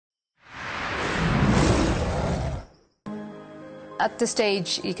At this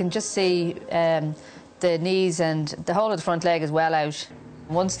stage, you can just see the knees and the whole of the front leg is well out.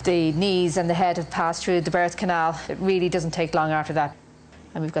 Once the knees and the head have passed through the birth canal, it really doesn't take long after that.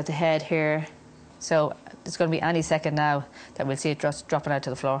 And we've got the head here. So it's going to be any second now that we'll see it just dropping out to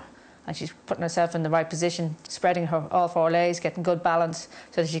the floor. And she's putting herself in the right position, spreading her all four legs, getting good balance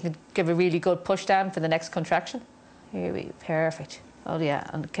so that she can give a really good push down for the next contraction. Here we go, perfect. Oh yeah,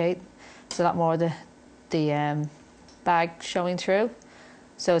 and okay, there's a lot more of the bag showing through.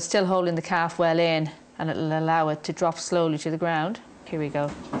 So it's still holding the calf well in and it'll allow it to drop slowly to the ground. Here we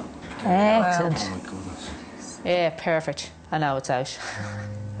go. Excellent. Oh my goodness. Yeah, perfect. And now it's out.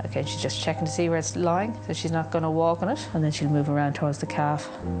 Okay, she's just checking to see where it's lying, so she's not going to walk on it, and then she'll move around towards the calf.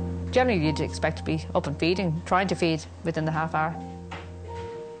 Generally, you'd expect to be up and feeding, trying to feed within the half hour.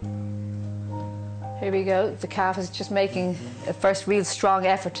 Here we go. The calf is just making a first real strong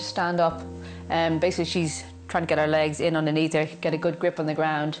effort to stand up. Basically, she's trying to get her legs in underneath her, get a good grip on the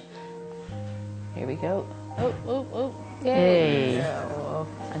ground. Here we go. Oh, oh, oh. Yay. Oh.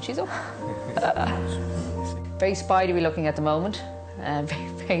 And she's up. Very spidery looking at the moment. Very,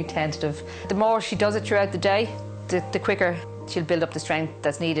 very tentative. The more she does it throughout the day, the quicker she'll build up the strength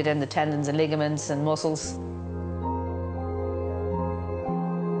that's needed in the tendons and ligaments and muscles.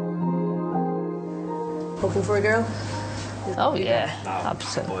 Hoping for a girl? Oh yeah, No,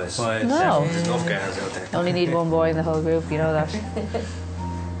 absolutely. boys. No, There's enough girls out there. only need one boy in the whole group, you know that.